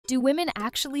Do women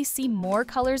actually see more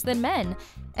colors than men?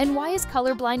 And why is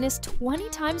color blindness 20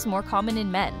 times more common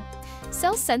in men?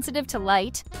 Cells sensitive to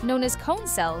light, known as cone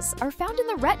cells, are found in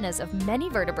the retinas of many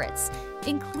vertebrates,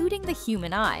 including the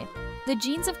human eye. The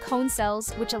genes of cone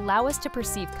cells, which allow us to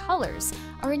perceive colors,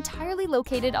 are entirely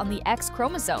located on the X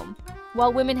chromosome.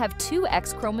 While women have 2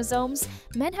 X chromosomes,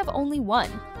 men have only 1.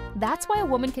 That's why a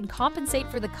woman can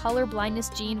compensate for the color blindness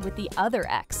gene with the other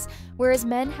X, whereas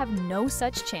men have no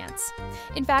such chance.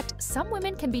 In fact, some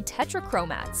women can be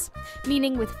tetrachromats,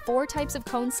 meaning with 4 types of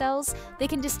cone cells, they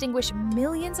can distinguish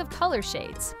millions of color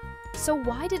shades. So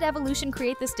why did evolution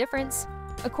create this difference?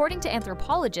 According to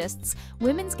anthropologists,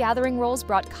 women's gathering roles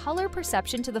brought color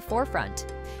perception to the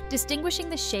forefront. Distinguishing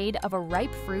the shade of a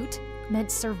ripe fruit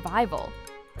meant survival.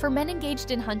 For men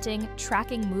engaged in hunting,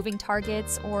 tracking moving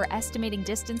targets, or estimating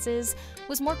distances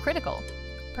was more critical.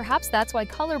 Perhaps that's why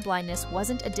color blindness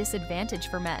wasn't a disadvantage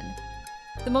for men.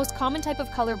 The most common type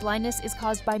of color blindness is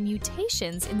caused by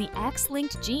mutations in the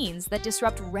X-linked genes that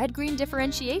disrupt red-green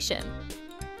differentiation.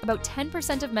 About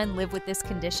 10% of men live with this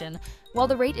condition, while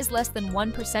the rate is less than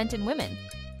 1% in women.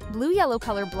 Blue-yellow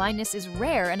color blindness is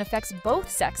rare and affects both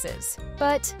sexes.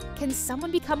 But can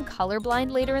someone become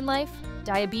colorblind later in life?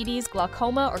 Diabetes,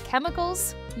 glaucoma, or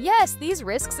chemicals? Yes, these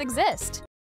risks exist.